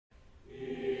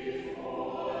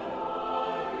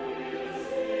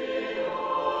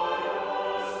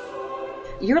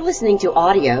You're listening to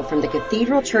audio from the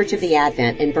Cathedral Church of the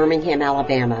Advent in Birmingham,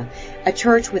 Alabama, a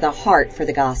church with a heart for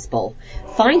the gospel.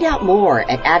 Find out more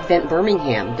at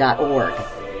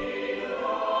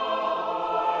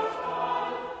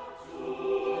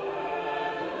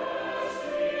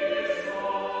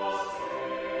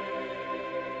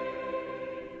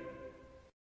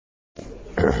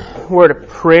Word of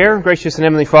prayer. Gracious and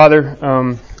Heavenly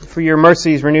Father, for your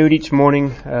mercies renewed each morning,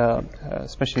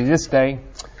 especially this day,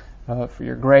 for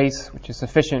your grace, which is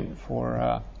sufficient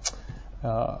for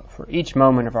each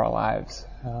moment of our lives,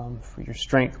 for your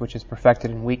strength, which is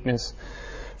perfected in weakness,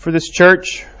 for this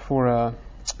church, for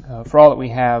all that we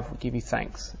have, we give you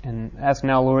thanks. And ask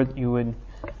now, Lord, that you would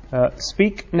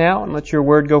speak now and let your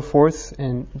word go forth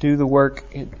and do the work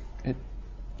it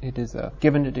is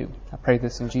given to do. I pray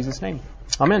this in Jesus' name.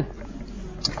 Amen.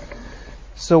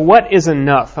 So what is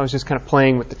enough? I was just kind of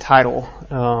playing with the title.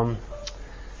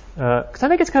 Because I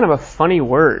think it's kind of a funny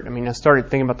word. I mean, I started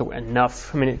thinking about the word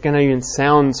enough. I mean, it kind of even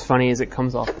sounds funny as it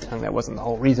comes off the tongue. That wasn't the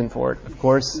whole reason for it, of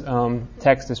course.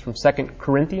 Text is from 2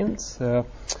 Corinthians, where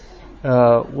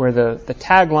the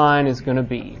tagline is going to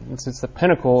be. It's the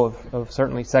pinnacle of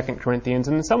certainly 2 Corinthians,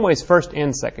 and in some ways 1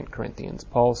 and 2 Corinthians,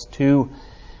 Paul's two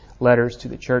letters to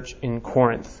the church in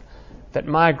Corinth, that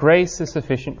my grace is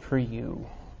sufficient for you,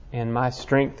 and my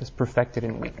strength is perfected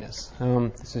in weakness.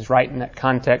 This is right in that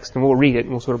context, and we'll read it,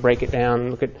 and we'll sort of break it down and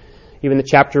look at even the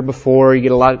chapter before. You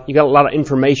got a lot of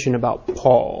information about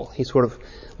Paul. He sort of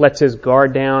lets his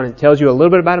guard down and tells you a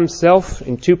little bit about himself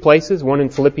in two places, one in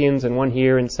Philippians and one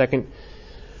here in 2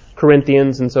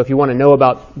 Corinthians. And so if you want to know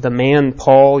about the man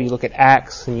Paul, you look at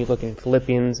Acts, and you look in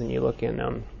Philippians, and you look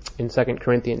in 2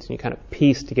 Corinthians, and you kind of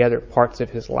piece together parts of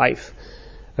his life.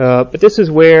 But this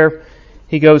is where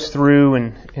he goes through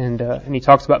and he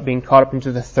talks about being caught up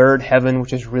into the third heaven,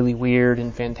 which is really weird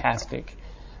and fantastic.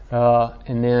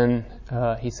 And then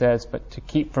he says, but to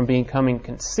keep from becoming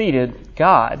conceited,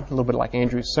 God, a little bit like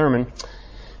Andrew's sermon,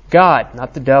 God,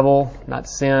 not the devil, not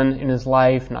sin in his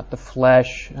life, not the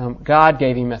flesh. God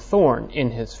gave him a thorn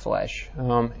in his flesh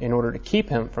in order to keep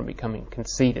him from becoming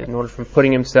conceited, in order from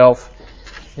putting himself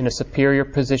in a superior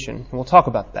position. And we'll talk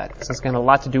about that, because it's got a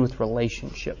lot to do with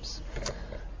relationships.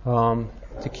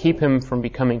 To keep him from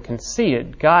becoming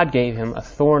conceited, God gave him a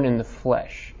thorn in the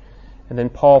flesh. And then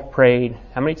Paul prayed,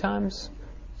 how many times?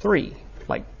 3,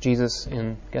 like Jesus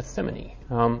in Gethsemane.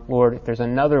 Lord, if there's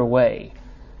another way,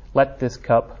 let this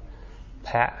cup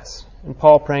pass. And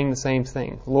Paul praying the same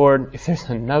thing. Lord, if there's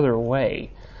another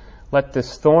way, let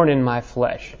this thorn in my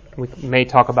flesh. We may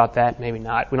talk about that, maybe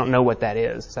not. We don't know what that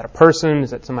is. Is that a person?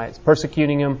 Is that somebody that's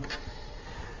persecuting him?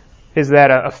 Is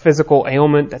that a physical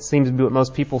ailment? That seems to be what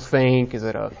most people think. Is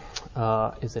it an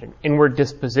inward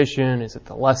disposition? Is it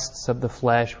the lusts of the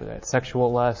flesh, whether it's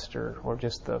sexual lust or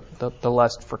just the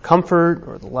lust for comfort,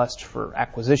 or the lust for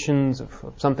acquisitions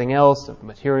of something else, of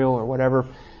material or whatever?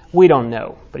 We don't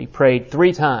know. But he prayed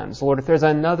 3 times, Lord, if there's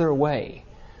another way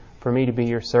for me to be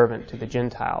your servant to the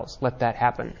Gentiles, let that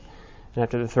happen. And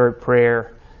after the third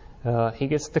prayer, he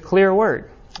gets the clear word.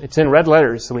 It's in red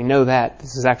letters, so we know that.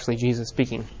 This is actually Jesus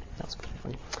speaking. That's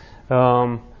funny.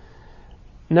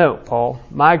 No, Paul,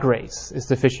 my grace is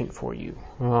sufficient for you,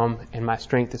 and my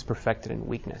strength is perfected in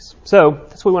weakness. So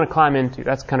that's what we want to climb into.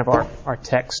 That's kind of our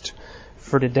text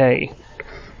for today.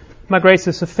 My grace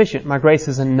is sufficient. My grace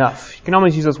is enough. You can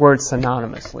always use those words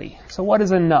synonymously. So what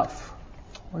is enough?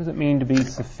 What does it mean to be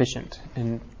sufficient?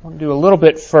 And I want to do a little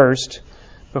bit first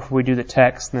before we do the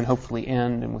text, and then hopefully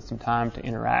end and with some time to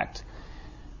interact.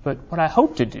 But what I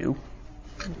hope to do,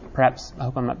 perhaps I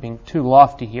hope I'm not being too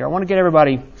lofty here, I want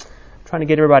to trying to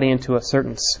get everybody into a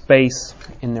certain space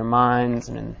in their minds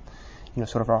and in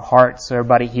sort of our hearts, so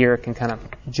everybody here can kind of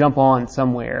jump on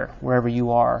somewhere, wherever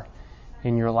you are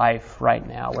in your life right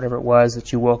now, whatever it was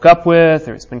that you woke up with,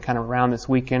 or it's been kind of around this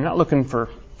weekend. Not looking for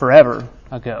forever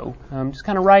ago, just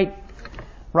kind of right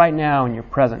now in your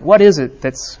present. What is it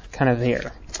that's kind of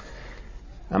there?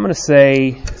 I'm going to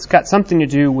say it's got something to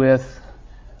do with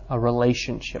a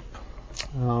relationship.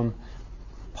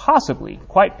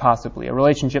 Quite possibly, a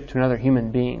relationship to another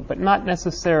human being, but not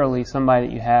necessarily somebody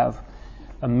that you have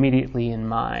immediately in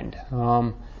mind.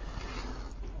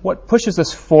 What pushes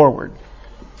us forward?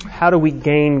 How do we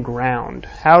gain ground?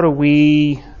 How do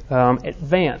we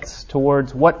advance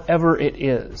towards whatever it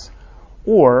is?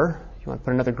 Or, if you want to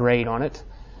put another grade on it,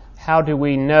 how do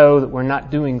we know that we're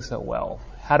not doing so well?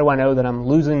 How do I know that I'm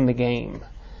losing the game?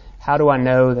 How do I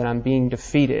know that I'm being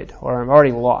defeated or I'm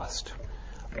already lost?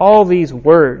 All these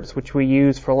words, which we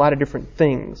use for a lot of different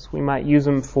things. We might use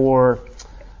them for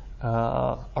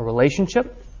a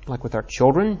relationship, like with our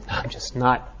children. I'm just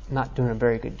not doing a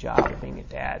very good job of being a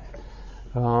dad.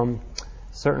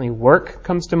 Certainly work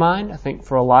comes to mind, I think,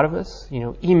 for a lot of us.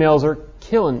 Emails are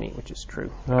killing me, which is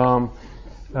true.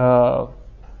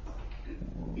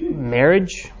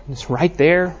 Marriage is right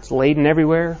there. It's laden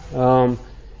everywhere.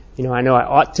 I know I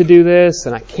ought to do this,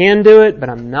 and I can do it, but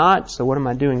I'm not, so what am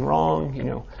I doing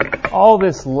wrong? All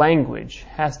this language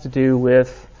has to do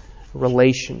with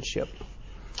relationship.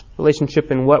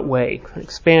 Relationship in what way?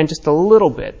 Expand just a little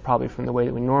bit, probably from the way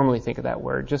that we normally think of that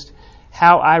word. Just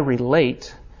how I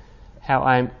relate, how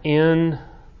I'm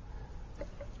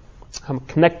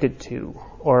connected to,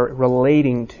 or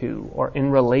relating to, or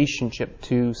in relationship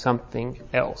to something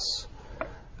else.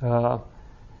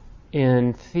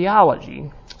 In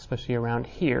theology, especially around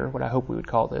here, what I hope we would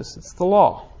call this, it's the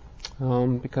law.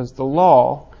 Because the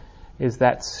law is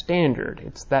that standard,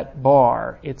 it's that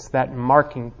bar, it's that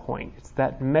marking point, it's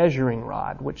that measuring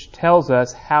rod, which tells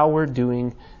us how we're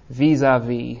doing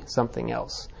vis-a-vis something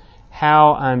else,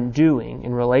 how I'm doing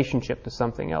in relationship to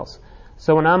something else.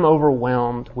 So when I'm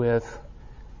overwhelmed with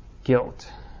guilt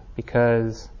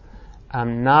because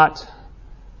I'm not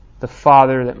the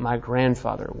father that my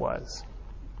grandfather was,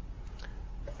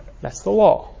 that's the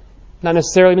law. Not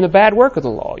necessarily even the bad work of the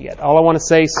law yet. All I want to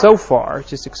say so far,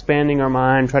 just expanding our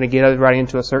mind, trying to get everybody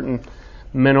into a certain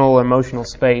mental, emotional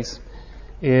space,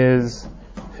 is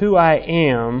who I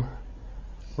am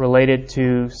related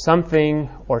to something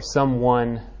or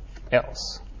someone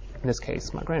else. In this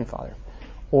case, my grandfather.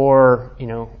 Or,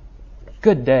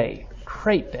 good day,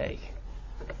 great day.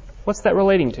 What's that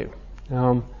relating to?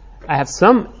 I have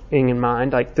something in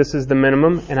mind, like this is the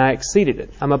minimum, and I exceeded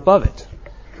it. I'm above it.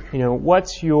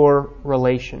 What's your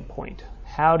relation point?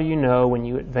 How do you know when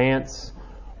you advance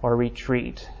or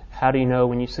retreat? How do you know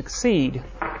when you succeed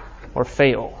or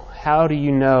fail? How do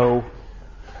you know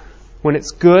when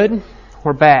it's good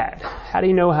or bad? How do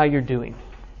you know how you're doing?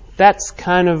 That's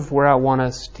kind of where I want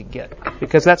us to get,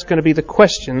 because that's going to be the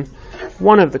question,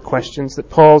 one of the questions that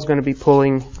Paul's going to be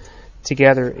pulling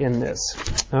together in this.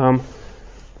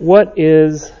 What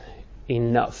is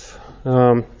enough?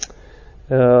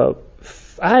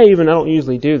 I don't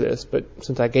usually do this, but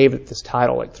since I gave it this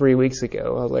title like 3 weeks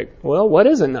ago, I was like, well, what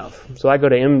is enough? So I go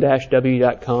to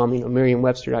m-w.com,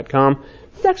 Merriam-Webster.com.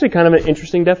 It's actually kind of an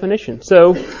interesting definition.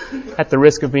 So, at the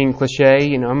risk of being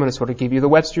cliche, I'm going to sort of give you the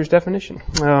Webster's definition.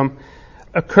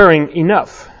 Occurring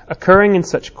enough. Occurring in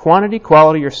such quantity,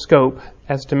 quality, or scope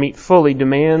as to meet fully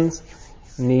demands,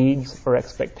 needs, or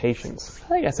expectations. I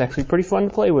think that's actually pretty fun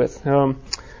to play with.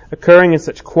 Occurring in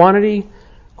such quantity,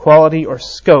 quality, or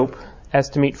scope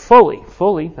as to meet fully,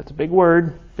 that's a big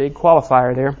word, big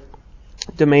qualifier there,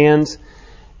 demands,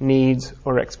 needs,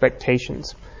 or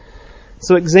expectations.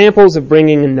 So examples of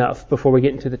bringing enough before we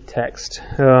get into the text,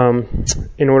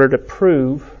 in order to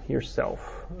prove yourself.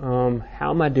 How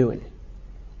am I doing?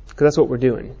 Because that's what we're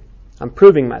doing. I'm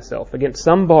proving myself against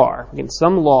some bar, against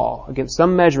some law, against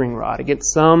some measuring rod,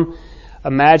 against some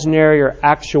imaginary or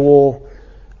actual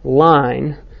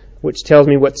line which tells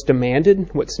me what's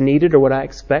demanded, what's needed, or what I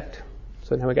expect.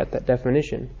 So now we got that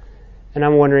definition. And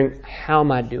I'm wondering, how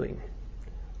am I doing?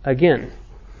 Again,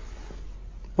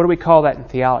 what do we call that in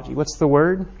theology? What's the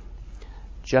word?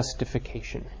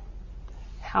 Justification.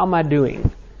 How am I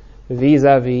doing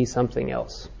vis-a-vis something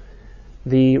else?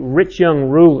 The rich young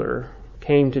ruler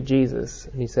came to Jesus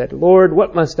and he said, Lord,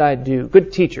 what must I do?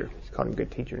 Good teacher. He called him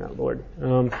good teacher, not Lord.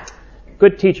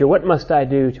 Good teacher, what must I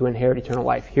do to inherit eternal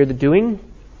life? Hear the doing?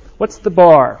 What's the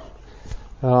bar?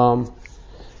 And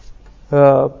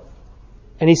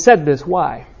he said this,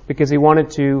 why? Because he wanted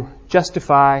to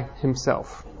justify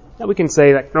himself. Now we can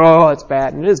say that, oh, it's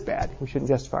bad, and it is bad. We shouldn't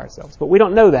justify ourselves. But we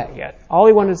don't know that yet. All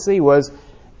he wanted to see was,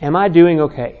 am I doing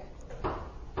okay?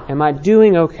 Am I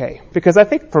doing okay? Because I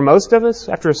think for most of us,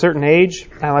 after a certain age,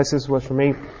 this was for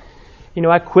me,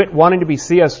 I quit wanting to be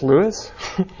C.S. Lewis.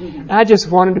 I just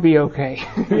wanted to be okay.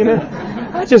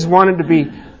 I just wanted to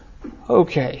be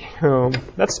okay.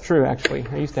 That's true, actually.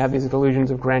 I used to have these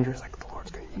delusions of grandeur. It's like, the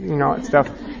Lord's good, all that stuff.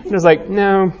 And it was like,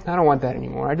 no, I don't want that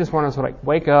anymore. I just want to sort of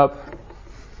wake up,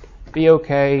 be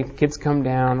okay. Kids come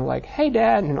down, like, hey,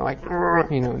 Dad,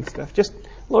 and stuff. Just,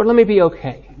 Lord, let me be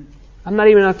okay. I'm not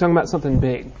even talking about something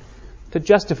big. To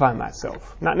justify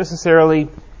myself. Not necessarily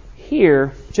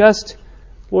here, just,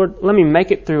 Lord, let me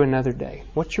make it through another day.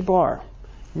 What's your bar?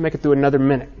 Make it through another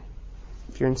minute.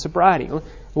 If you're in sobriety,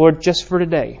 Lord, just for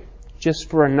today. Just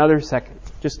for another second.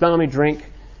 Just don't let me drink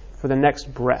for the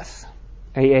next breath.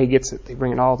 AA gets it. They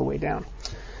bring it all the way down.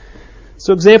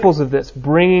 So examples of this.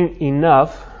 Bringing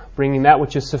enough, bringing that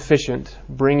which is sufficient,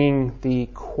 bringing the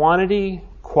quantity,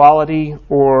 quality,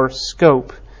 or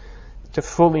scope to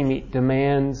fully meet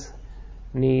demands,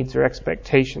 needs, or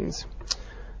expectations.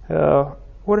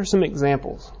 What are some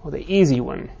examples? Well, the easy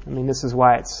one, this is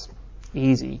why it's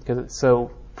easy, because it's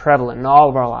so prevalent in all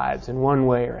of our lives in one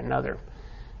way or another.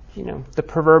 The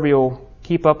proverbial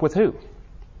keep up with who?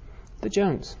 The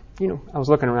Jones. I was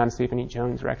looking around to see if any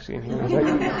Jones were actually in here. I was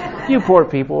like, you poor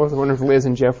people. I was wondering if Liz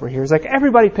and Jeff were here. It's like,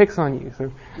 everybody picks on you.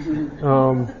 So,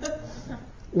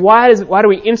 why do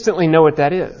we instantly know what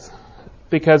that is?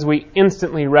 Because we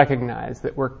instantly recognize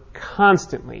that we're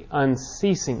constantly,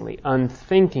 unceasingly,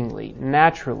 unthinkingly,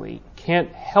 naturally, can't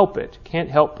help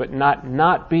but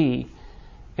not be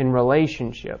in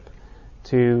relationship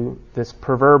to this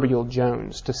proverbial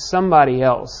Jones, to somebody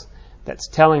else that's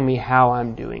telling me how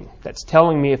I'm doing, that's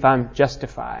telling me if I'm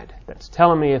justified, that's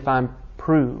telling me if I'm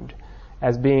proved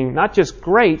as being not just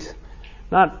great,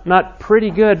 not pretty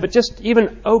good, but just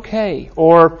even okay,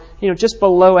 or just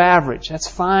below average. That's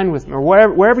fine with me, or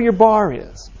wherever your bar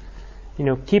is.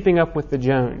 Keeping up with the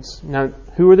Jones. Now,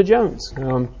 who are the Jones?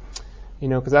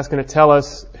 Because that's going to tell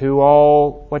us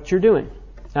what you're doing.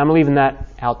 And I'm leaving that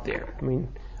out there.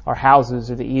 Our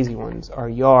houses are the easy ones. Our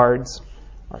yards,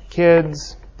 our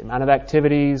kids, the amount of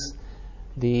activities,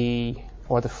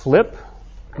 or the flip.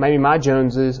 Maybe my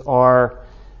Joneses are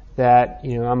that,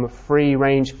 I'm a free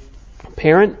range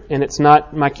parent, and it's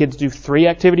not my kids do 3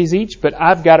 activities each, but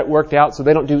I've got it worked out so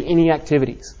they don't do any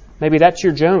activities. Maybe that's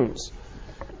your Jones.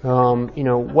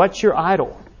 What's your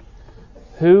idol?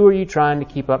 Who are you trying to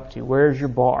keep up to? Where's your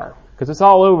bar? Because it's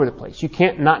all over the place. You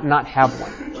can't not have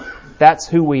one. That's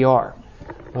who we are.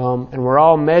 And we're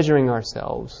all measuring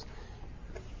ourselves,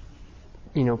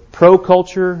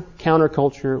 pro-culture,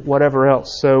 counter-culture, whatever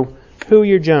else. So who are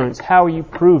your Jones? How are you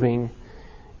proving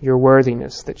your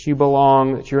worthiness, that you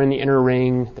belong, that you're in the inner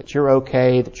ring, that you're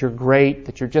okay, that you're great,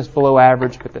 that you're just below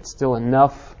average, but that's still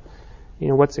enough?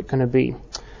 What's it going to be?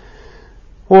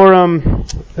 Or, I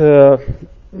don't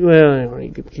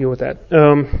want to deal with that.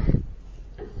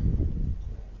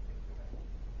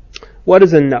 What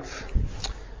is enough?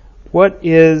 What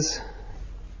is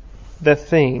the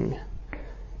thing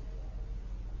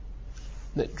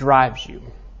that drives you?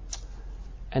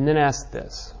 And then ask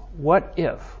this. What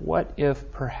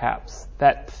if perhaps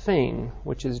that thing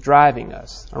which is driving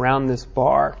us around this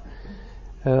bar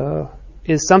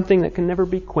is something that can never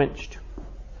be quenched?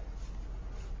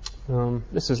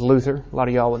 This is Luther. A lot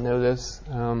of y'all would know this.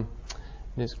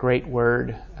 This great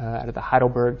word out of the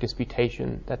Heidelberg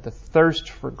Disputation, that the thirst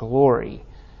for glory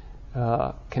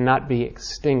cannot be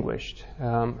extinguished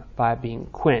by being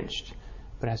quenched,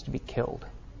 but has to be killed.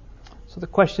 So the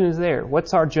question is there.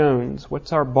 What's our Jones?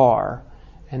 What's our bar?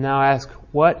 And now ask,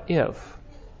 what if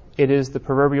it is the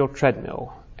proverbial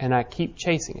treadmill and I keep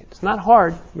chasing it? It's not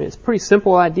hard. It's a pretty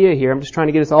simple idea here. I'm just trying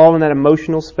to get us all in that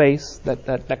emotional space,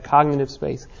 that cognitive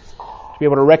space, to be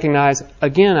able to recognize,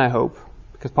 again, I hope,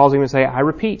 because Paul's going to say, I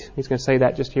repeat. He's going to say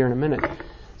that just here in a minute.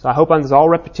 So I hope this is all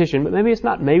repetition, but maybe it's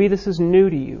not. Maybe this is new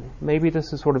to you. Maybe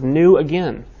this is sort of new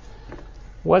again.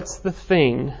 What's the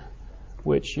thing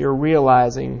which you're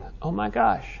realizing, oh my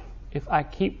gosh, if I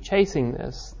keep chasing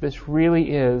this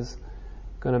really is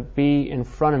going to be in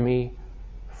front of me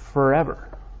forever.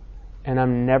 And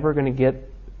I'm never going to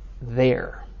get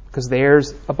there. Because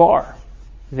there's a bar.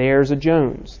 There's a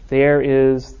Jones. There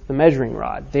is the measuring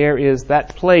rod. There is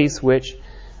that place which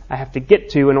I have to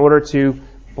get to in order to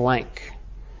blank.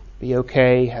 Be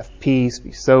okay, have peace,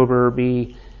 be sober,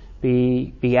 be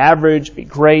average, be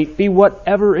great, be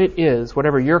whatever it is,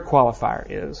 whatever your qualifier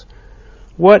is.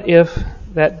 What if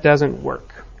that doesn't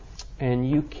work and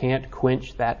you can't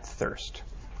quench that thirst?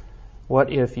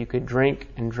 What if you could drink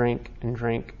and drink and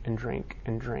drink and drink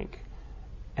and drink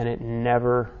and it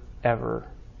never, ever,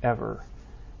 ever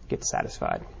gets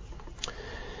satisfied?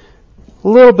 A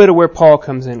little bit of where Paul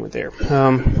comes in with there.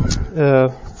 I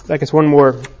guess one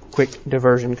more quick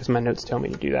diversion because my notes tell me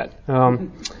to do that.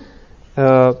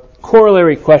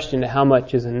 Corollary question to how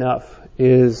much is enough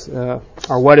is,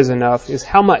 or what is enough, is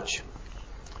how much?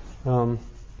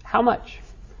 How much?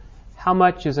 How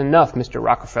much is enough, Mr.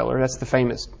 Rockefeller? That's the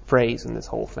famous phrase in this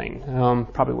whole thing.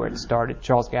 Probably where it started.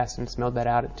 Charles Gaston smelled that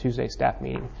out at Tuesday's staff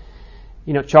meeting.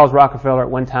 Charles Rockefeller at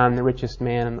one time, the richest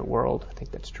man in the world. I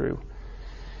think that's true.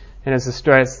 And as a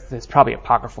stress, it's probably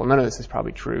apocryphal. None of this is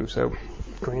probably true, so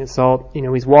grain of salt.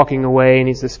 He's walking away, and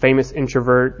he's this famous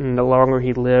introvert, and the longer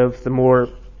he lived, the more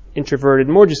introverted,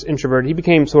 more just introverted. He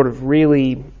became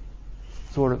really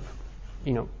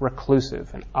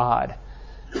reclusive and odd.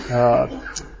 And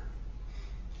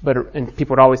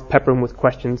people would always pepper him with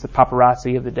questions, the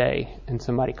paparazzi of the day. And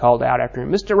somebody called out after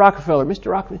him, Mr. Rockefeller,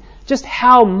 just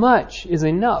how much is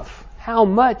enough? How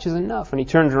much is enough? And he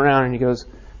turns around and he goes,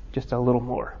 just a little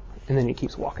more. And then he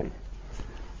keeps walking.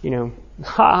 Ha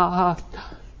ha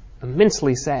ha.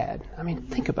 immensely sad. I mean,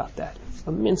 think about that.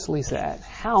 Immensely sad.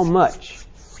 How much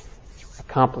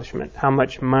accomplishment, how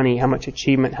much money, how much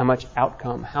achievement, how much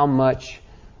outcome, how much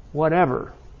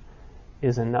whatever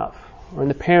is enough? Or in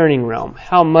the parenting realm,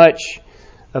 how much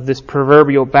of this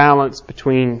proverbial balance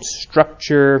between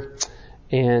structure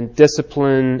and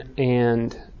discipline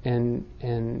and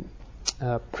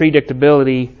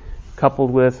predictability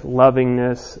coupled with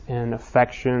lovingness and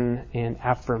affection and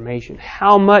affirmation.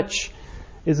 How much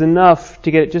is enough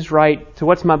to get it just right to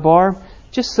what's my bar?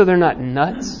 Just so they're not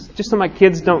nuts. Just so my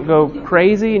kids don't go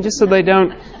crazy, and just so they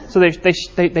don't, so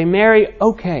they marry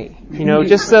okay.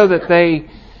 Just so that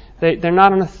they're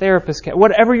not on a therapist.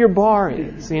 Whatever your bar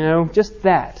is, just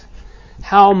that.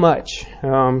 How much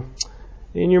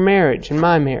in your marriage, in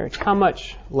my marriage, how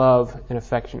much love and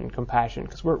affection and compassion?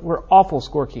 Because we're awful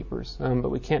scorekeepers, but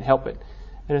we can't help it.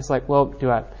 And it's like, well, do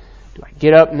I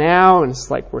get up now? And it's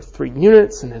like we're 3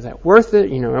 units, and is that worth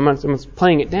it? I'm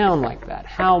playing it down like that.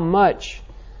 How much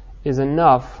is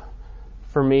enough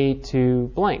for me to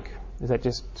blank? Is that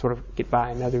just sort of get by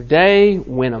another day,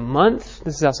 win a month?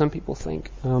 This is how some people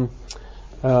think.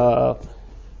 How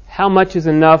much is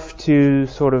enough to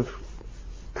sort of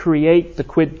create the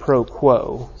quid pro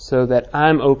quo so that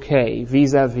I'm okay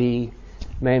vis-a-vis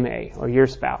Mei or your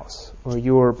spouse or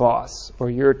your boss or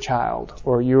your child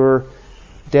or your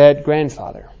dead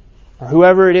grandfather or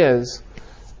whoever it is,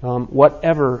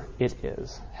 whatever it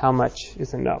is, how much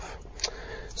is enough?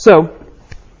 So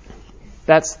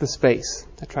that's the space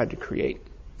I tried to create.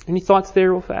 Any thoughts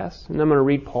there real fast? And I'm going to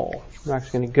read Paul. I'm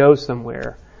actually going to go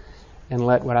somewhere and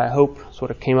let what I hope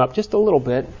sort of came up just a little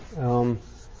bit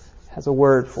has a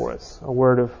word for us, a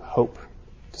word of hope,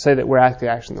 to say that we're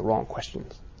asking the wrong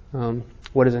questions.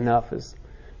 What is enough is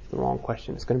the wrong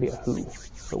question. It's going to be a who,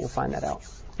 so we'll find that out.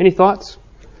 Any thoughts?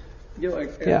 Yeah.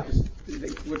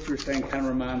 What you were saying kind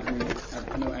of reminds me,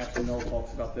 I know Ashley Noel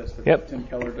talks about this, but yep. Tim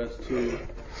Keller does too,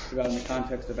 about in the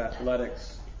context of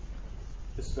athletics,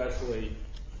 especially,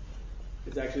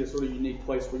 it's actually a sort of unique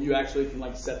place where you actually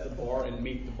can set the bar and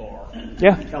meet the bar.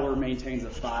 Yeah. Keller maintains a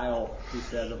file, he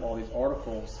says, of all these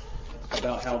articles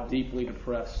about how deeply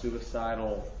depressed,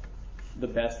 suicidal the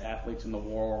best athletes in the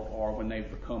world are when they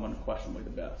become unquestionably the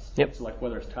best. Yep. So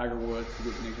whether it's Tiger Woods, to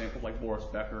give an example, like Boris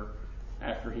Becker,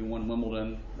 after he won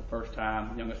Wimbledon the first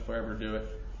time, youngest player ever to do it,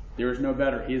 there is no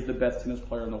better. He is the best tennis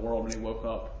player in the world, and he woke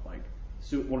up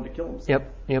wanted to kill himself.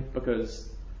 Yep. Because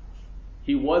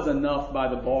he was enough by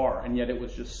the bar, and yet it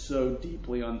was just so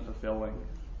deeply unfulfilling.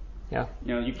 Yeah.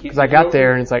 You can't. Because I got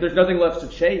there, and it's like there's nothing left to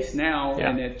chase now, yeah.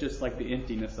 and it's just like the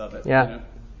emptiness of it. Yeah.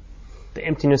 The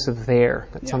emptiness of there.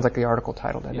 That sounds like the article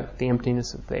title, doesn't it? The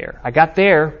emptiness of there. I got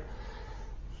there.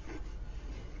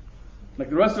 Like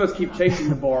the rest of us keep chasing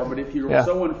the bar, but if you're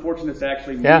so unfortunate to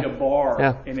actually meet a bar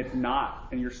and it's not,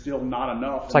 and you're still not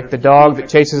enough. It's like the dog that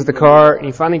chases the car, and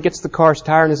he finally gets the car's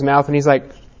tire in his mouth, and he's like,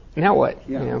 now what?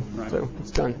 Yeah, right. So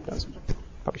it's done.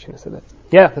 Probably shouldn't have said that.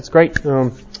 Yeah, that's great.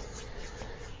 So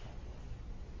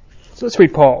let's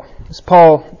read Paul. This is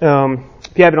Paul,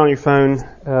 if you have it on your phone,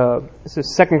 this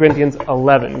is 2 Corinthians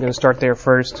 11. I'm going to start there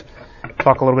first,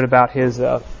 talk a little bit about his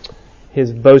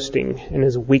boasting and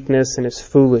his weakness and his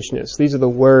foolishness. These are the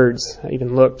words. I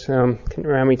even looked. Can't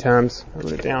remember how many times I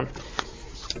wrote it down.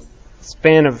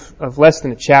 Span of less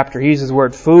than a chapter. He uses the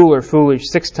word fool or foolish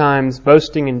 6 times,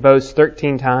 boasting and boast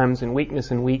 13 times, and weakness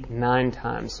and weak 9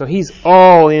 times. So he's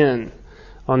all in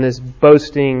on this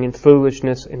boasting and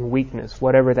foolishness and weakness,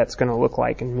 whatever that's going to look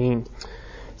like and mean.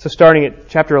 So starting at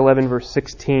chapter 11, verse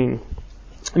 16.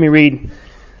 Let me read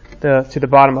to the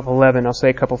bottom of 11. I'll say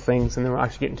a couple things, and then we'll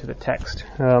actually get into the text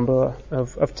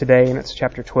of today, and it's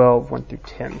chapter 12, 1 through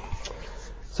 10.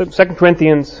 So 2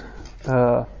 Corinthians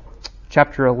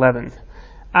chapter 11.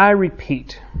 I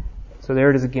repeat. So there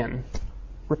it is again.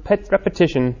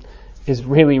 Repetition is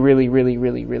really, really, really,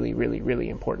 really, really, really, really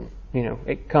important.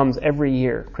 It comes every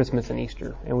year, Christmas and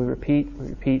Easter, and we repeat.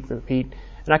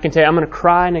 And I can tell you, I'm going to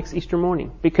cry next Easter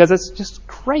morning because it's just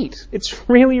great. It's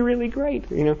really, really great,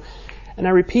 And I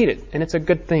repeat it, and it's a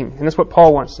good thing. And that's what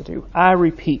Paul wants to do. I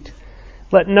repeat.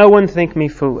 Let no one think me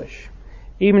foolish.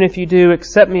 Even if you do,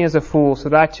 accept me as a fool, so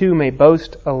that I too may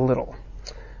boast a little.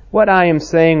 What I am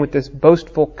saying with this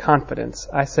boastful confidence,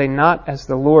 I say not as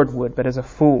the Lord would, but as a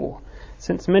fool.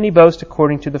 Since many boast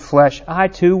according to the flesh, I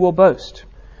too will boast.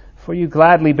 For you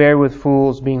gladly bear with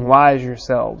fools, being wise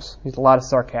yourselves. There's a lot of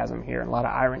sarcasm here, and a lot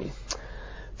of irony.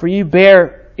 For you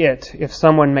bear it if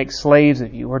someone makes slaves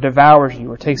of you, or devours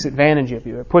you, or takes advantage of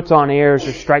you, or puts on airs,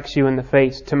 or strikes you in the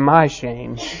face. To my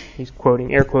shame, he's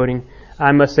quoting, air quoting,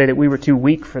 I must say that we were too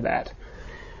weak for that.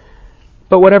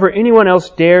 But whatever anyone else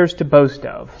dares to boast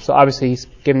of. So obviously he's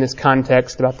given this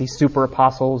context about these super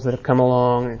apostles that have come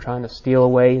along and are trying to steal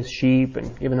away his sheep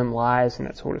and giving them lies and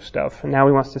that sort of stuff. And now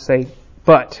he wants to say,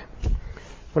 but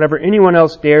whatever anyone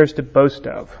else dares to boast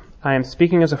of, I am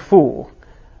speaking as a fool.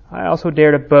 I also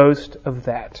dare to boast of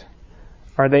that.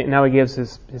 Now he gives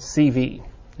his CV.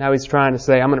 Now he's trying to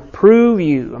say, I'm going to prove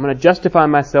you. I'm going to justify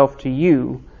myself to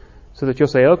you so that you'll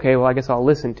say, okay, well, I guess I'll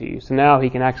listen to you. So now he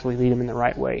can actually lead him in the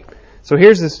right way. So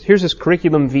here's his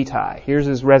curriculum vitae. Here's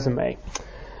his resume.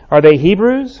 Are they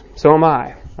Hebrews? So am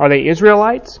I. Are they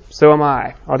Israelites? So am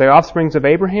I. Are they offsprings of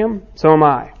Abraham? So am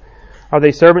I. Are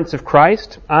they servants of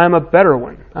Christ? I am a better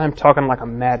one. I'm talking like a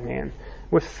madman,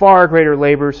 with far greater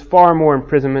labors, far more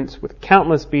imprisonments, with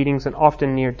countless beatings, and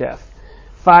often near death.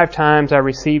 5 times I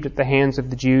received at the hands of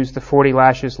the Jews the 40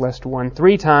 lashes less one.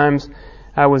 3 times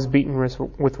I was beaten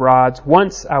with rods.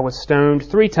 Once I was stoned.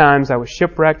 3 times I was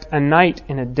shipwrecked. A night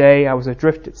and a day I was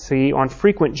adrift at sea, on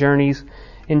frequent journeys,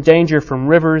 in danger from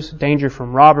rivers, danger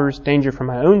from robbers, danger from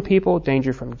my own people,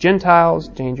 danger from Gentiles,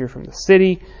 danger from the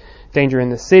city, danger in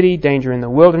the city, danger in the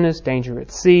wilderness, danger at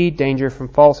sea, danger from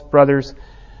false brothers,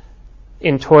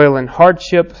 in toil and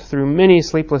hardship, through many a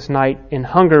sleepless night, in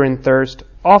hunger and thirst,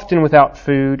 often without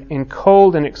food, in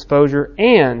cold and exposure,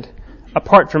 and,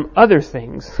 apart from other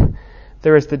things,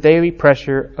 there is the daily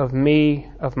pressure on me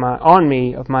of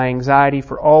my anxiety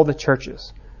for all the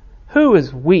churches. Who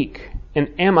is weak,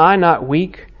 and am I not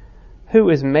weak?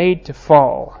 Who is made to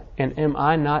fall, and am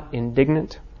I not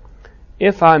indignant?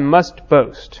 If I must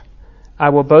boast, I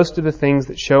will boast of the things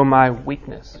that show my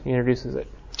weakness. He introduces it.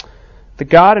 The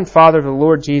God and Father of the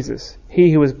Lord Jesus,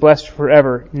 He who is blessed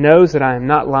forever, knows that I am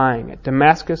not lying. At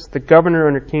Damascus, the governor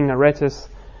under King Aretas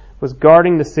was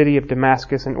guarding the city of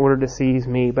Damascus in order to seize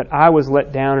me, but I was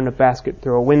let down in a basket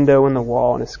through a window in the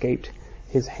wall and escaped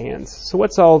his hands. So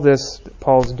what's all this that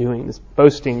Paul's doing, this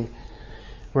boasting,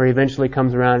 where he eventually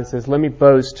comes around and says, let me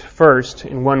boast first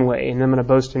in one way, and then I'm going to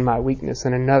boast in my weakness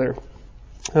in another.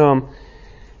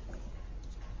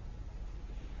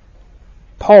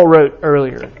 Paul wrote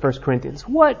earlier in 1 Corinthians,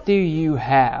 what do you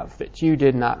have that you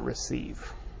did not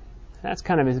receive? That's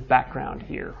kind of his background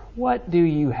here. What do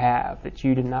you have that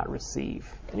you did not receive?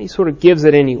 And he sort of gives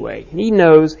it anyway. And he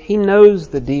knows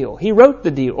the deal. He wrote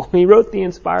the deal. He wrote the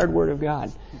inspired Word of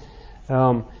God.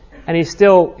 And he's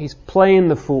playing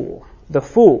the fool,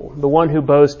 the one who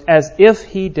boasts as if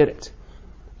he did it.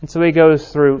 And so he goes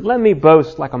through, let me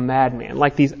boast like a madman,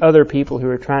 like these other people who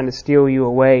are trying to steal you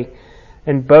away,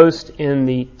 and boast in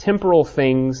the temporal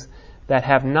things that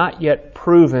have not yet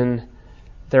proven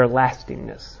their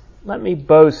lastingness. Let me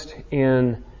boast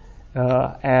in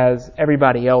as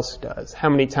everybody else does. How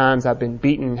many times I've been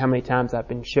beaten, how many times I've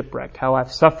been shipwrecked, how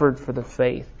I've suffered for the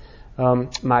faith,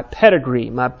 my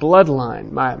pedigree, my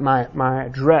bloodline, my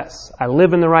address. I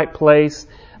live in the right place.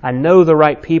 I know the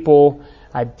right people.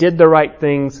 I did the right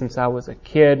thing since I was a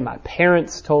kid. My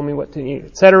parents told me what to do,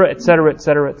 etc., etc.,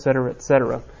 etc., etc.,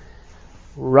 etc.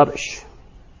 Rubbish,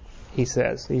 he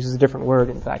says. He uses a different word,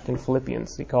 in fact, in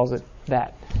Philippians. He calls it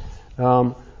that.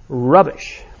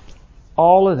 Rubbish.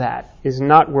 All of that is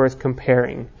not worth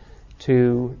comparing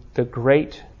to the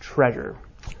great treasure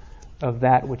of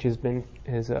that which has been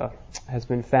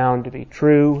found to be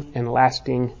true and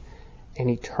lasting and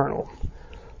eternal.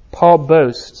 Paul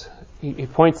boasts. He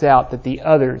points out that the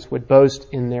others would boast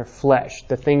in their flesh,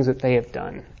 the things that they have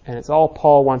done, and it's all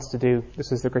Paul wants to do.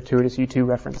 This is the gratuitous U2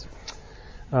 reference.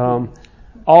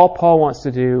 All Paul wants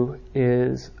to do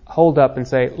is hold up and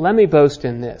say, let me boast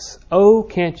in this. Oh,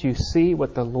 can't you see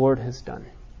what the Lord has done?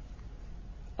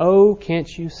 Oh, can't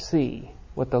you see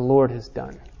what the Lord has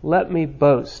done? Let me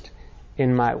boast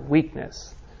in my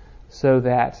weakness so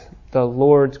that the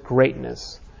Lord's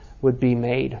greatness would be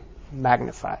made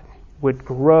magnified, would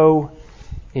grow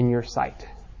in your sight.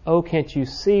 Oh, can't you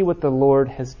see what the Lord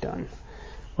has done?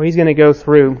 Well, he's going to go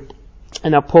through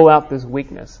and now pull out this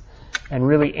weakness and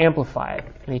really amplify it.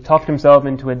 And he talked himself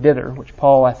into a dither, which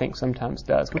Paul, I think, sometimes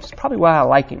does, which is probably why I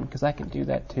like him, because I can do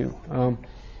that too,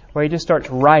 where he just starts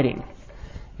writing,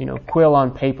 quill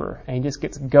on paper, and he just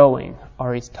gets going,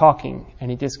 or he's talking,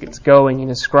 and he just gets going, and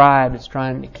his scribe is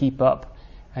trying to keep up,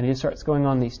 and he just starts going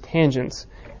on these tangents,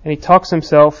 and he talks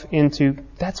himself into,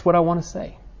 that's what I want to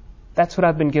say. That's what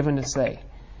I've been given to say.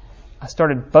 I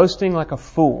started boasting like a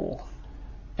fool,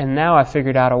 and now I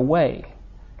figured out a way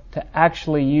to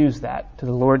actually use that to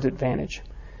the Lord's advantage.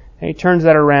 And he turns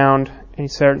that around, and he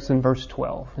starts in verse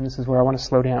 12. And this is where I want to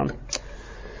slow down.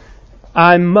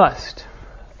 I must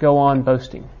go on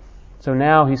boasting. So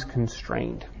now he's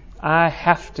constrained. I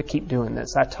have to keep doing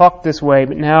this. I talk this way,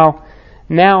 but now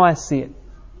I see it.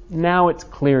 Now it's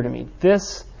clear to me.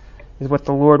 This is what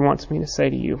the Lord wants me to say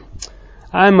to you.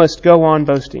 I must go on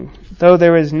boasting. Though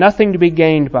there is nothing to be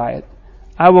gained by it,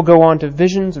 I will go on to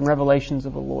visions and revelations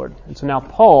of the Lord. And so now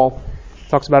Paul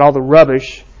talks about all the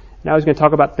rubbish. Now he's going to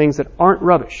talk about things that aren't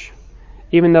rubbish.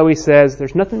 Even though he says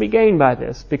there's nothing to be gained by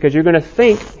this, because you're going to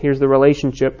think, here's the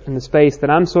relationship in the space, that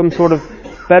I'm some sort of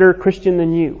better Christian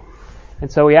than you.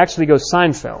 And so he actually goes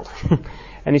Seinfeld.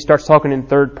 And he starts talking in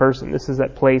third person. This is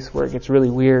that place where it gets really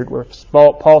weird, where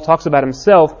Paul talks about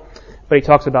himself, but he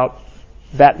talks about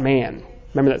that man.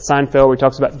 Remember that Seinfeld where he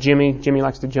talks about Jimmy? Jimmy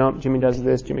likes to jump. Jimmy does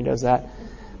this. Jimmy does that.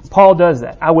 Paul does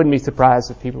that. I wouldn't be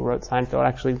surprised if people wrote Seinfeld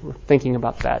actually were thinking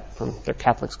about that from their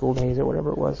Catholic school days or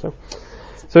whatever it was. So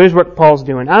here's what Paul's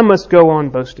doing. I must go on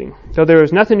boasting. Though there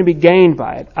is nothing to be gained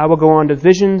by it, I will go on to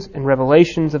visions and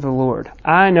revelations of the Lord.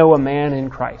 I know a man in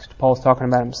Christ, Paul's talking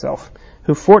about himself,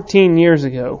 who 14 years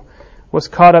ago was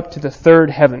caught up to the third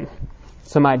heaven.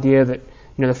 Some idea that,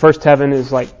 the first heaven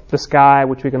is like the sky,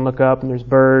 which we can look up, and there's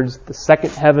birds. The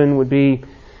second heaven would be,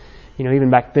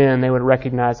 even back then, they would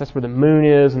recognize that's where the moon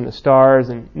is and the stars,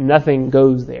 and nothing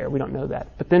goes there. We don't know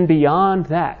that. But then beyond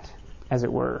that, as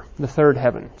it were, the third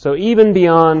heaven. So even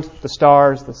beyond the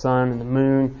stars, the sun, and the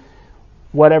moon,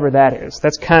 whatever that is,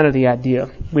 that's kind of the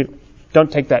idea. We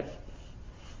don't take that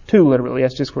too literally.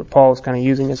 That's just what Paul is kind of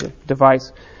using as a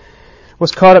device.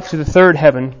 Was caught up to the third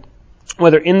heaven,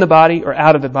 whether in the body or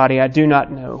out of the body, I do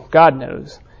not know. God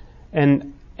knows.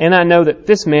 And I know that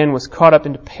this man was caught up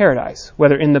into paradise,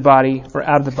 whether in the body or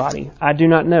out of the body. I do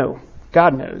not know.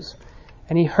 God knows.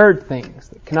 And he heard things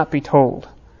that cannot be told,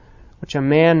 which a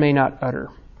man may not utter.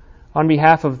 On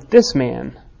behalf of this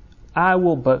man, I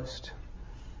will boast.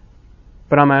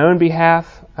 But on my own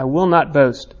behalf, I will not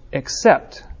boast,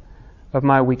 except of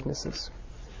my weaknesses.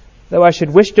 Though I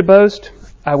should wish to boast,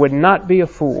 I would not be a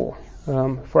fool,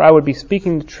 for I would be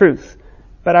speaking the truth.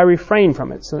 But I refrain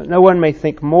from it, so that no one may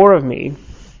think more of me,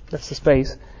 that's the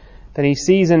space, than he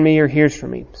sees in me or hears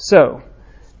from me. So,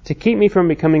 to keep me from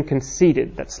becoming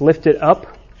conceited, that's lifted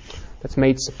up, that's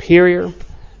made superior,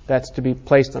 that's to be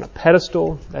placed on a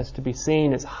pedestal, that's to be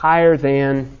seen as higher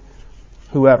than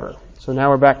whoever. So now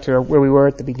we're back to where we were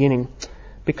at the beginning.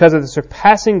 Because of the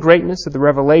surpassing greatness of the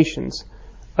revelations,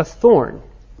 a thorn,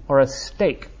 or a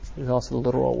stake, is also the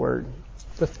literal word.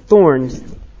 The thorns,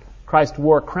 Christ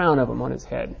wore a crown of them on his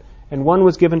head. And one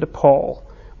was given to Paul,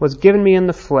 was given me in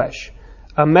the flesh,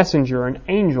 a messenger, an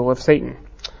angel of Satan,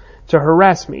 to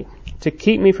harass me, to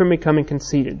keep me from becoming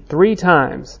conceited. 3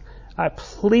 times I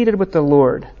pleaded with the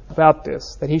Lord about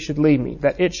this, that he should leave me,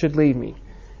 that it should leave me.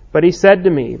 But he said to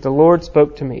me, the Lord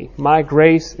spoke to me, my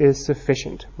grace is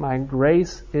sufficient. My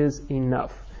grace is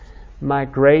enough. My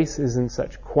grace is in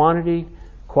such quantity,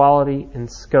 quality,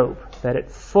 and scope that it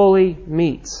fully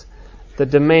meets the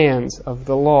demands of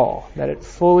the law, that it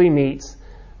fully meets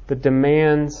the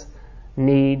demands,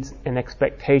 needs, and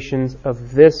expectations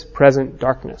of this present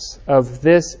darkness, of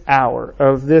this hour,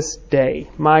 of this day.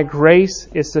 My grace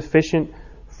is sufficient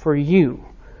for you,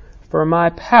 for my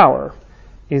power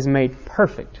is made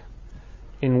perfect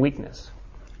in weakness.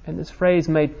 And this phrase,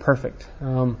 made perfect,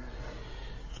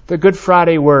 the Good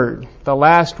Friday word, the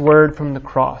last word from the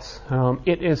cross,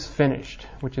 it is finished,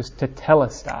 which is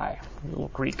tetelestai, a little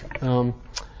Greek,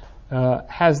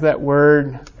 has that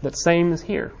word that same as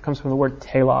here. It comes from the word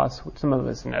telos, which some of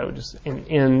us know, just an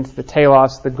end, the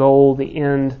telos, the goal, the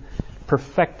end,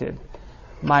 perfected.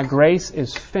 My grace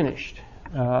is finished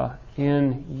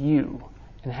in you.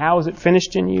 And how is it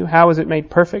finished in you? How is it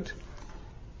made perfect?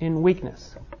 In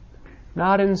weakness,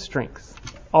 not in strength.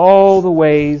 All the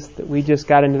ways that we just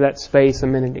got into that space a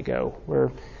minute ago,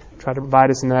 where try to provide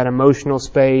us in that emotional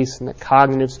space and the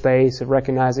cognitive space of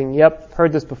recognizing, yep,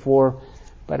 heard this before,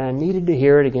 but I needed to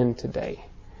hear it again today.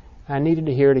 I needed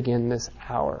to hear it again this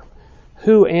hour.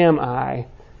 Who am I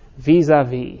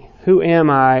vis-a-vis? Who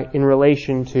am I in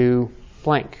relation to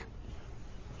blank?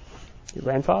 Your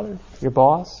grandfather? Your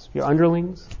boss? Your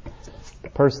underlings? The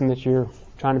person that you're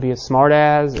trying to be as smart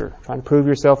as or trying to prove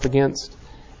yourself against?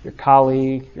 Your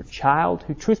colleague? Your child?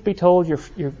 Who, truth be told,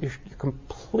 you're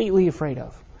completely afraid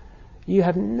of. You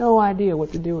have no idea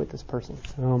what to do with this person.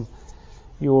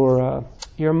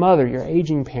 Your mother, your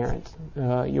aging parent,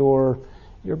 your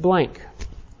blank.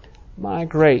 My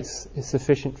grace is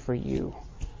sufficient for you.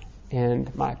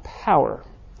 And my power,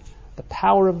 the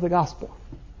power of the gospel,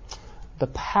 the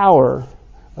power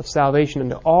of salvation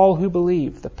unto all who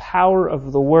believe, the power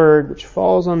of the word which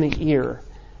falls on the ear,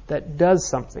 that does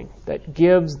something, that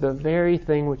gives the very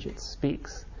thing which it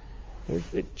speaks.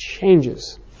 It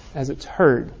changes as it's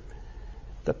heard.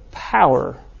 The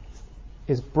power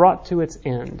is brought to its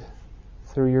end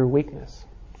through your weakness.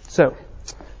 So,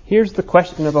 here's the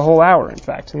question of the whole hour, in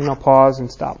fact, and I'll pause and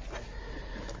stop.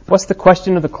 What's the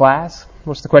question of the class?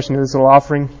 What's the question of this little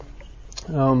offering?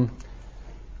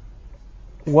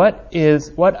 What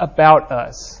about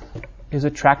us is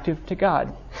attractive to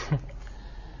God?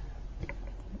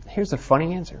 Here's a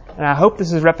funny answer. And I hope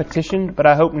this is repetition, but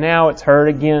I hope now it's heard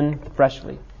again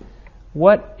freshly.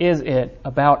 What is it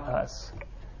about us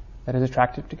that is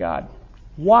attractive to God?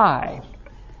 Why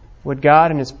would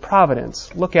God in His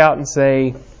providence look out and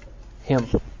say, him,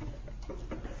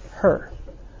 her,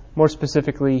 more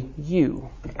specifically, you,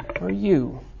 or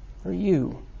you, or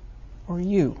you, or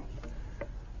you?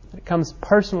 It comes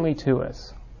personally to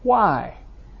us. Why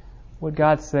would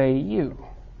God say you?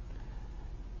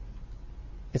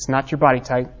 It's not your body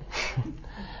type.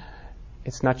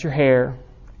 It's not your hair.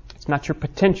 It's not your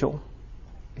potential.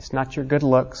 It's not your good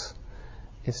looks.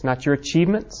 It's not your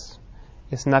achievements.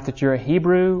 It's not that you're a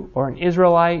Hebrew or an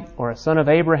Israelite or a son of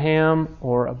Abraham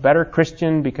or a better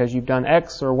Christian because you've done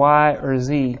X or Y or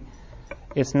Z.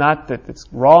 It's not that it's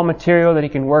raw material that He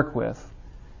can work with.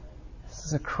 This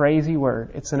is a crazy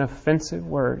word. It's an offensive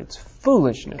word. It's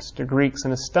foolishness to Greeks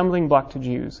and a stumbling block to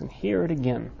Jews. And hear it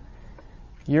again.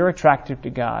 You're attractive to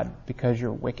God because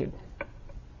you're wicked,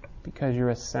 because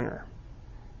you're a sinner,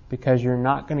 because you're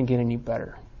not going to get any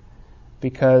better,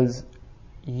 because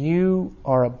you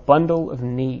are a bundle of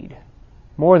need.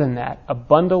 More than that, a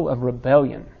bundle of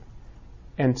rebellion.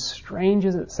 And strange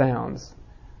as it sounds,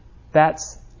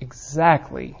 that's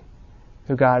exactly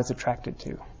who God is attracted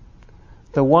to.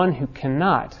 The one who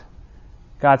cannot.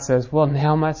 God says, well,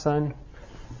 now, my son,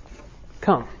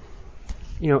 come.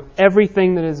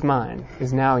 Everything that is mine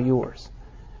is now yours.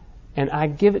 And I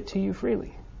give it to you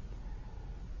freely.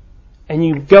 And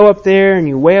you go up there and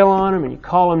you wail on him and you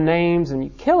call him names and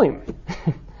you kill him.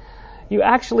 You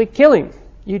actually kill him.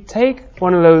 You take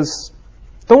one of those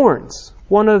thorns,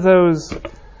 one of those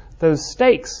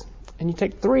stakes, and you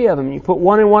take 3 of them and you put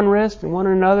one in one wrist and one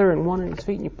in another and one in his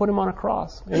feet and you put him on a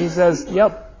cross. And He says,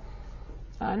 yep,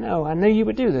 I knew you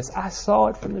would do this. I saw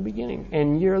it from the beginning.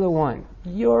 And you're the one.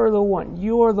 You're the one.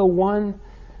 You're the one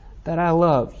that I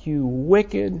love. You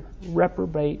wicked,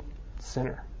 reprobate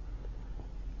sinner.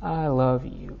 I love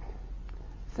you.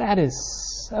 That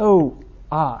is so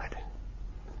odd.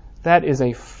 That is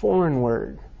a foreign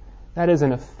word. That is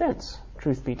an offense,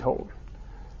 truth be told.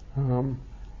 And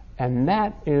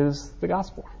that is the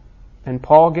gospel. And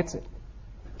Paul gets it.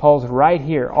 Paul's right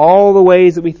here. All the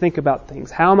ways that we think about things.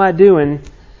 How am I doing?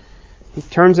 He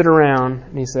turns it around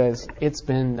and he says, it's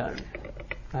been done.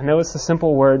 I know it's a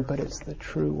simple word, but it's the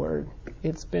true word.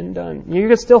 It's been done. You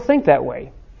can still think that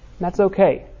way. That's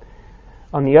okay.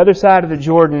 On the other side of the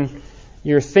Jordan,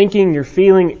 your thinking, your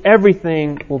feeling,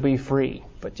 everything will be free.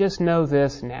 But just know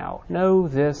this now. Know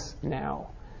this now.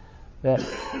 That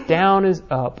down is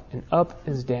up and up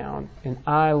is down. And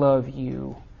I love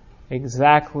you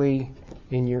exactly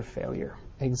in your failure.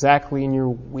 Exactly in your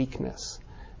weakness.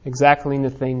 Exactly in the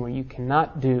thing where you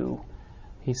cannot do.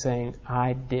 He's saying,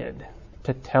 I did.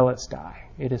 Tetelestai.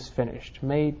 It is finished.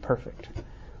 Made perfect.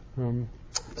 So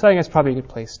I think that's probably a good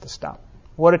place to stop.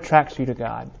 What attracts you to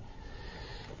God?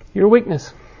 Your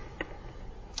weakness.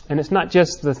 And it's not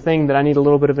just the thing that I need a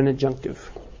little bit of an adjunctive.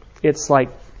 It's like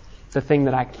the thing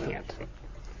that I can't.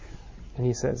 And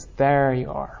He says, there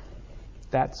you are.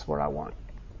 That's what I want.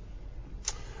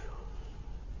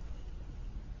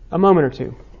 A moment or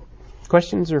two.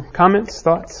 Questions or comments,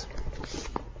 thoughts?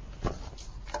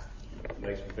 It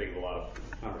makes me think of a lot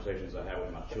of conversations I have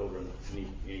with my children.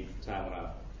 Any time when I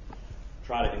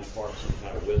try to impart some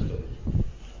kind of wisdom,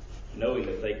 knowing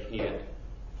that they can't,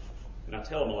 and I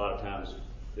tell them a lot of times,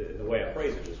 the way I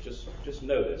phrase it is just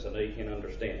know this. I know you can't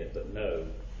understand it, but know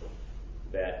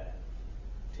that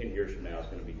 10 years from now it's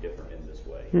going to be different in this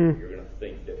way. You're going to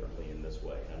think differently in this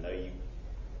way. I know you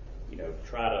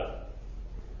try to,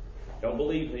 don't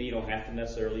believe me, you don't have to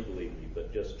necessarily believe me,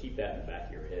 but just keep that in the back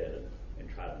of your head and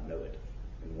try to know it.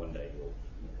 And one day you'll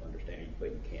understand it, but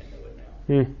you can't know it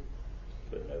now.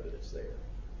 But know that it's there.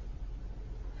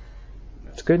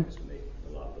 That's good. To me,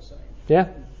 a lot of the same. Yeah.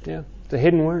 It's a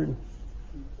hidden word.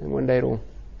 And one day it'll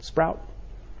sprout.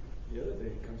 The other thing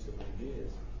that comes to mind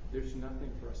is there's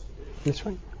nothing for us to do. That's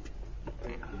right.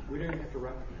 We don't even have to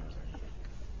recognize it.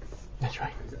 That's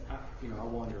right. I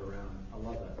wander around. I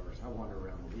love that verse. I wander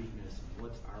around the weakness and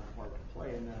what's our part to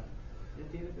play in that.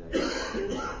 At the end of the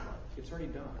day, it's already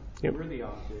done. Yep. We're the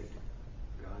object.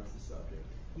 God's the subject.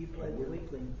 You play the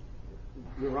weakling.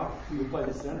 We play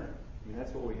the sinner. I mean,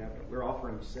 that's what we have. We're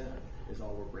offering sin is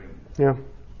all we're bringing. Yeah.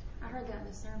 I heard that in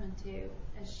the sermon too.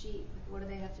 As sheep, what do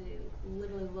they have to do?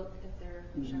 Literally look at their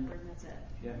shepherd and that's it.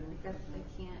 Yeah. They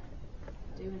can't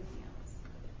do anything else.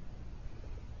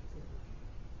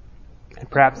 And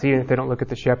perhaps even if they don't look at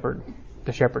the shepherd,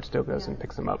 the shepherd still goes and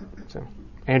picks them up. So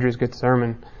Andrew's good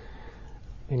sermon.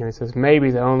 He says maybe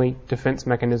the only defense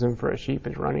mechanism for a sheep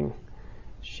is running.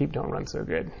 Sheep don't run so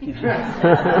good.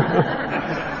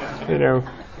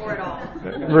 Or at all.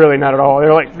 Really not at all.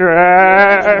 They're like,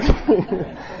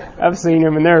 I've seen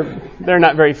them, and they're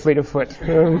not very fleet of foot.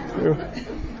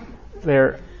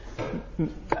 They're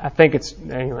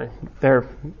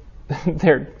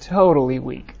totally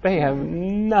weak. They have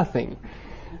nothing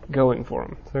going for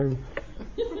them. So,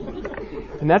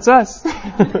 and that's us.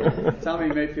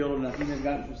 Tommy Mayfield, and I think they've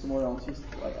gotten from somewhere else.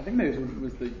 I think maybe it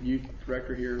was the youth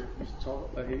director here.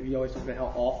 He always talked about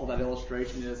how awful that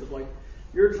illustration is of like,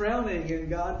 you're drowning and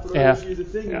God throws you the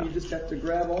thing and you just have to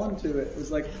grab onto it. It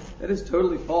was like, that is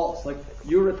totally false. Like,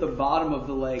 you're at the bottom of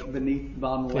the lake, beneath the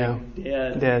bottom of the lake,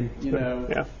 dead.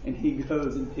 And he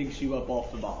goes and picks you up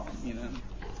off the bottom,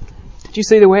 Did you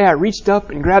see the way I reached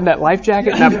up and grabbed that life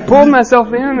jacket and I pulled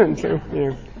myself in? And so,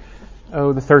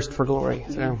 the thirst for glory.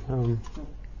 So, Well,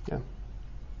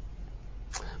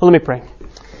 let me pray.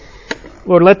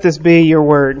 Lord, let this be your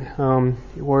word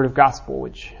of gospel,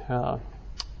 which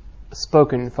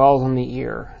spoken falls on the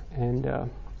ear, and the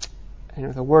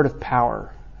word of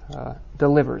power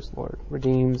delivers, Lord,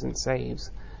 redeems and saves.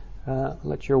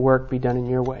 Let your work be done in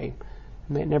your way.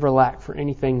 May it never lack for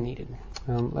anything needed.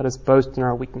 Let us boast in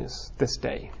our weakness this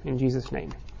day. In Jesus'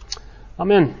 name.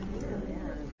 Amen.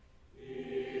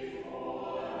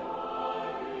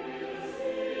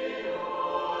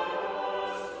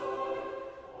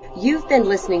 You've been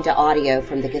listening to audio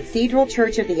from the Cathedral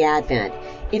Church of the Advent.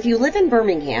 If you live in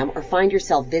Birmingham or find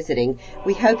yourself visiting,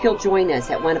 we hope you'll join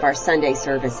us at one of our Sunday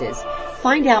services.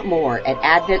 Find out more at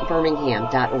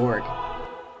adventbirmingham.org.